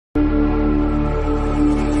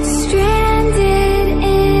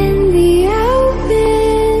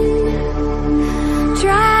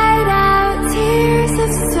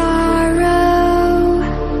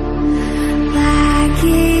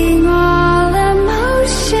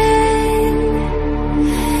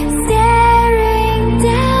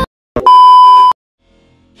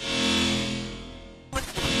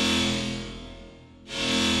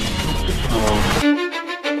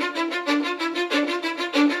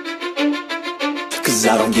Cause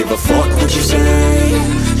I don't give a fuck what you say.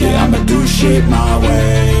 Yeah, I'ma do shit my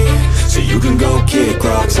way. So you can go kick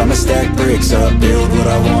rocks, I'ma stack bricks up, build what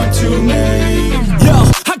I want to make. Yo,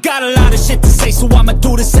 I got a lot of shit to say, so I'ma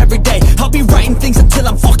do this every day. I'll be writing things until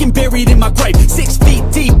I'm fucking buried in my grave. 6 feet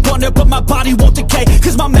deep under, but my body won't decay.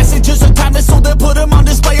 Cause my messages are timeless, so they'll put them on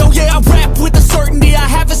display. Oh yeah, I rap with a certainty, I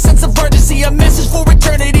have a sense of urgency. A message for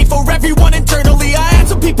eternity, for everyone internally. I had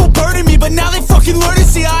some people burning me, but now they fucking learn to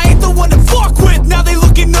see I ain't the one to fuck with, now they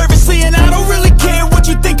looking nervously. And I don't really care what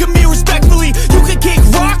you think of me, respectfully. You can kick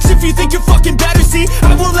rocks if you think you're fucking better, see.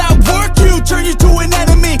 I will outwork you, turn you to an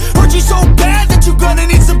enemy. Hurt you so bad that you're gonna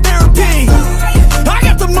need some therapy. I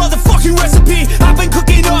got the motherfucking recipe. I've been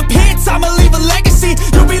cooking up hits, I'ma leave a legacy.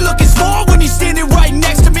 You'll be looking small when you're standing right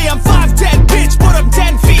next to me. I'm 5'10", bitch, but I'm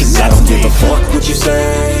 10 feet next to me. I don't give a fuck what you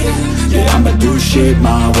say. Yeah, I'ma do shit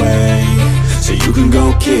my way. So you can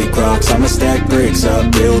go kick rocks, I'ma stack bricks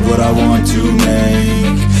up, build what I want to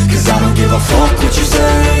make. Cause I don't give a fuck what you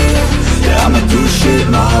say. Yeah, I'ma do shit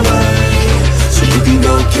my way. So you can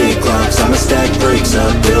go kick rocks, I'ma stack bricks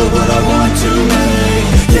up, build what I want to make.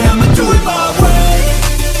 Yeah, I'ma do it my way.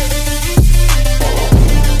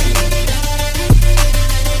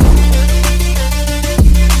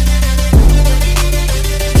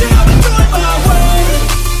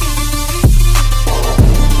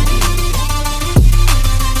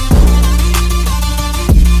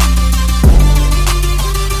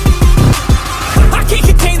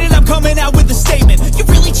 Coming out with a statement. You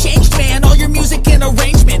really changed, man, all your music and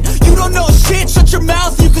arrangement. You don't know shit, shut your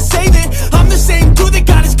mouth, you can save it. I'm the same dude that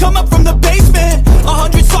got his come up from the basement.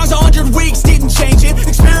 100 songs, 100 weeks, didn't change it.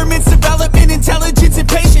 Experiments, development, intelligence, and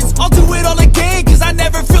patience. I'll do it all again, cause I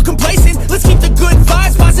never feel complacent. Let's keep the good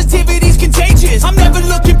vibes, positivity's contagious. I'm never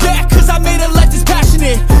looking back, cause I made a life that's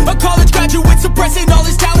passionate. A college graduate suppressing all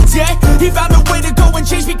his talents, yeah. He found a way to go and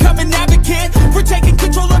change, become an advocate. For taking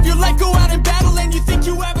control of your life, go out and battle. And you think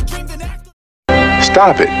you have a dream, then act.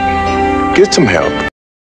 Stop it. Get some help.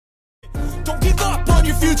 Don't give up on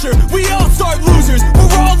your future. We all start losers.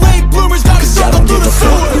 We're all late bloomers. Gotta I don't give a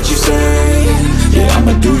fuck what you say. Yeah,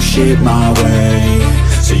 I'ma do shit my way.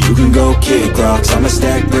 So you can go kick rocks, I'ma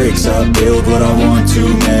stack bricks up, build what I want to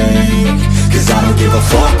make. Cause I don't give a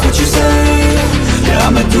fuck what you say. Yeah,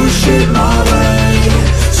 I'ma do shit my way.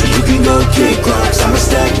 So you can go kick rocks, I'ma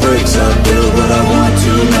stack bricks up, build what I want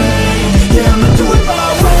to make. Yeah, I'ma do it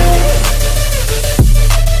my way.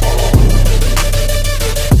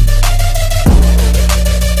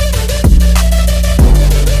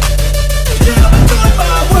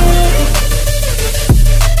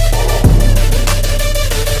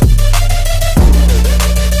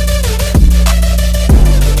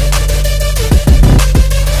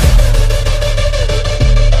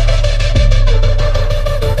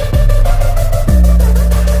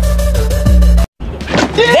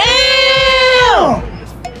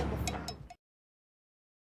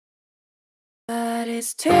 But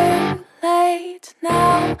it's too late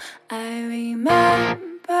now. I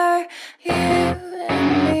remember you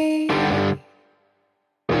and me,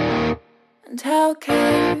 and how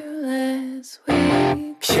careless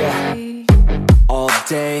we could be. All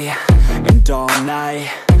day and all night,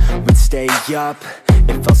 we'd stay up,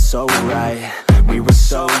 it felt so right. We were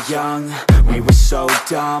so young, we were so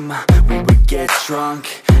dumb. We would get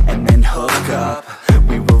drunk and then hook up.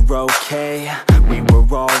 We were okay, we were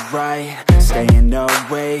alright, staying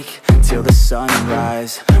awake till the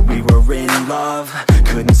sunrise. We were in love,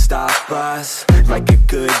 couldn't stop us, like a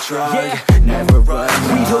good drug, never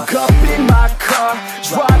enough. We'd hook up in my car,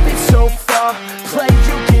 driving so far, play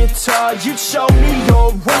your guitar, you'd show me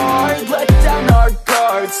your art. Let down our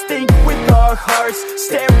guards, think with our hearts,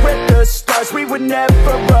 stare at the stars. We were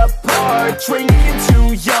never apart, drinking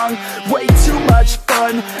too young, way too much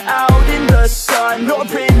fun, out in the sun, or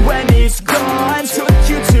in when it's gone. Took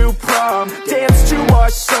you to prom, dance to our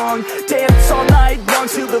song, dance all night long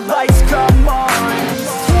till the lights come on.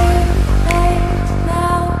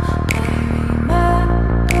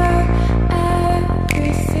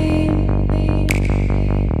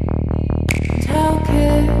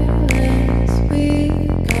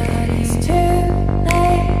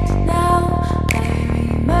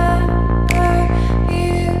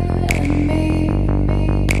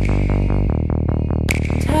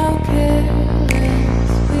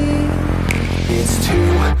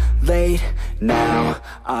 Now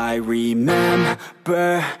I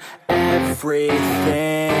remember everything,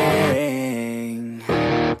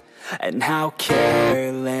 and how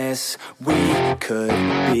careless we could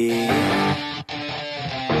be,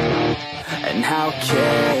 and how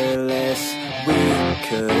careless we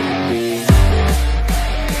could be,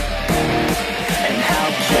 and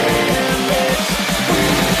how careless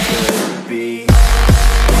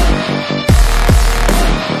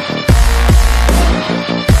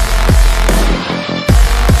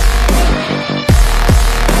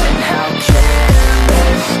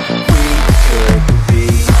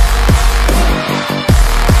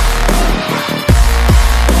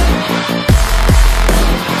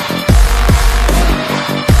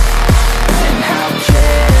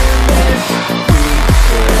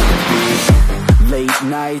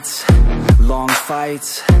nights, long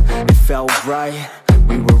fights, it felt right,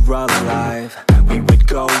 we were alive. We would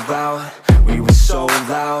go out, we were so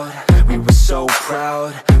loud, we were so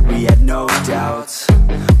proud, we had no doubts.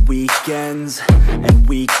 Weekends and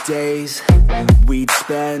weekdays, we'd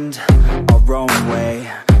spend our own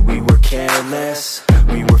way. We were careless,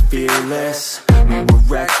 we were fearless, we were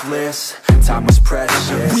reckless, time was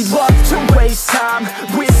precious. We loved to waste time,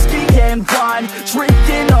 whiskey and wine,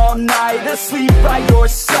 drinking all night, asleep by your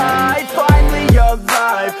side. Finally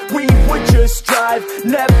alive, we would just drive,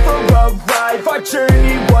 never arrive. Our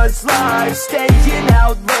journey was live, staying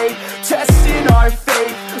out late, testing our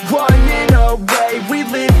fate, running away. We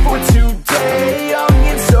live for today, young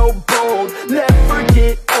and so bold, never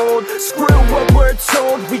get old. Screw what we're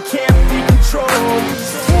told, we can't be controlled.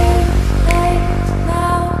 It's too late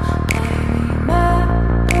now, I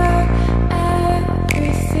remember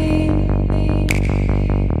everything.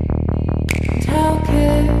 And how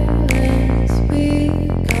careless we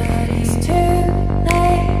got. It's too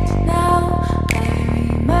late now, I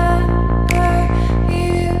remember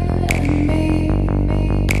you and me.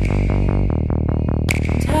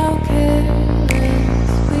 And how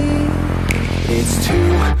careless we. It's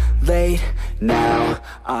too late now,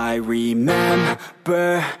 I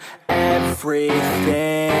remember everything,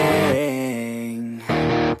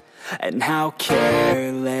 and how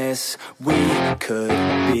careless we could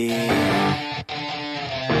be,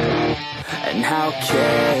 and how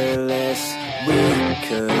careless we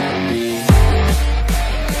could be,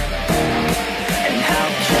 and how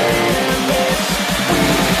careless we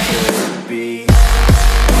could be.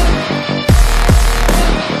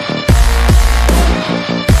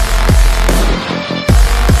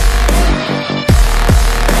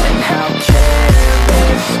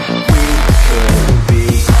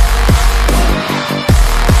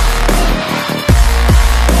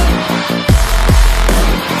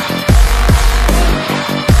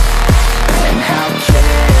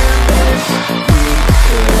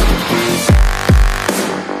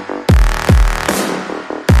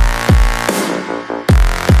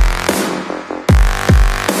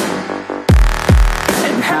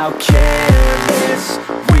 How careless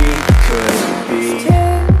we could be. It's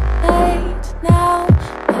too late now,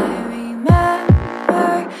 I remember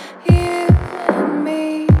you and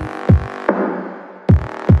me.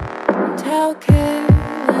 And how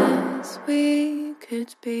careless we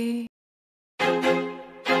could be.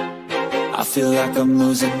 I feel like I'm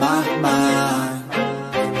losing my mind.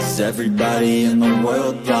 Is everybody in the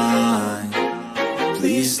world blind?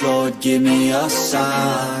 Please, Lord, give me a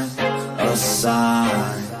sign, a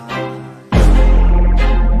sign.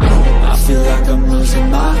 I feel like I'm losing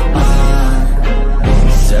my mind.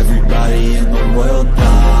 Is everybody in the world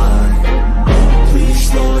blind?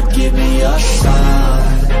 Please, Lord, give me a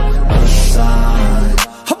sign, a sign.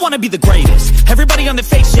 I wanna be the greatest. Everybody on the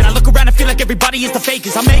fake shit. I look around and feel like everybody is the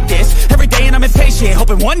fakest. I make this every day and I'm impatient,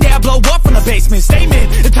 hoping one day I blow up from the basement. Statement,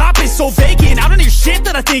 the top is so vacant, I don't hear shit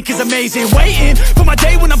that I think is amazing. Waiting for my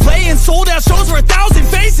day when I'm playing sold out shows for 1,000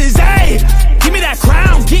 faces. Hey, give me that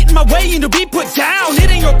crown, get in my way and to be put down. It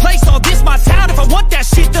ain't your place, all this my town. If I want that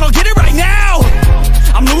shit, then I'll get it right now.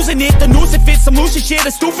 I'm losing it, the noose it fits. I'm losing shit,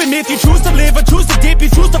 a stupid myth. You choose to live or choose to dip. You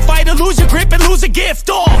choose to fight or lose your grip and lose a gift.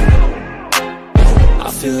 I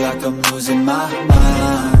feel like I'm losing my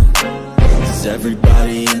mind. Is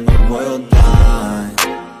everybody in the world blind?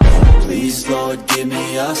 Please, Lord, give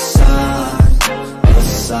me a sign, a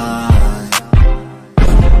sign.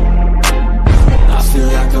 I feel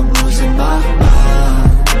like I'm losing my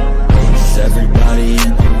mind. Is everybody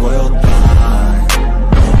in the world blind?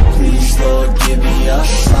 Please, Lord, give me a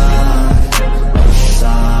sign, a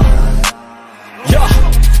sign. Yeah.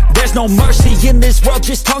 There's no mercy in this world,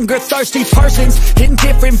 just hunger-thirsty persons in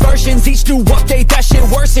different versions. Each new update, that shit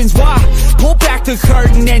worsens. Why? Pull back the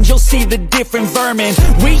curtain and you'll see the different vermin.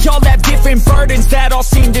 We all have different burdens that all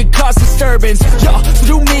seem to cause disturbance. Yo,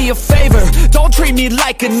 do me a favor, don't treat me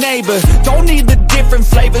like a neighbor. Don't need the different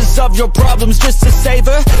flavors of your problems just to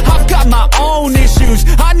savor. I've got my own issues,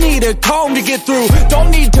 I need a comb to get through.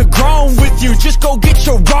 Don't need to groan with you, just go get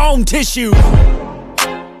your own tissue.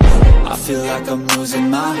 I feel like I'm losing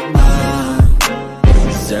my mind.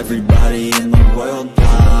 Is everybody in the world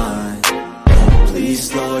blind?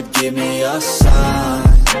 Please, Lord, give me a sign,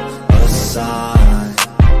 a sign.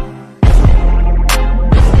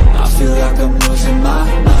 I feel like I'm losing my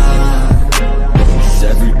mind. Is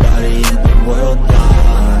everybody in the world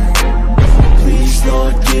blind? Please,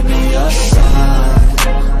 Lord, give me a sign,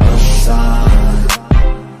 a sign.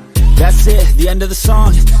 That's it, the end to the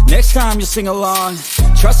song. Next time you'll sing along.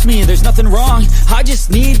 Trust me, there's nothing wrong. I just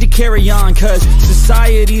need to carry on, cause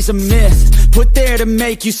society's a myth put there to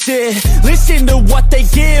make you sit. Listen to what they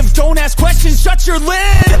give. Don't ask questions, shut your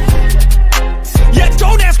lid. Yeah,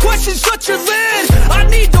 don't ask questions, shut your lid. I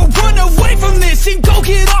need to run away from this and go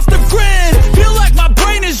get off the grid.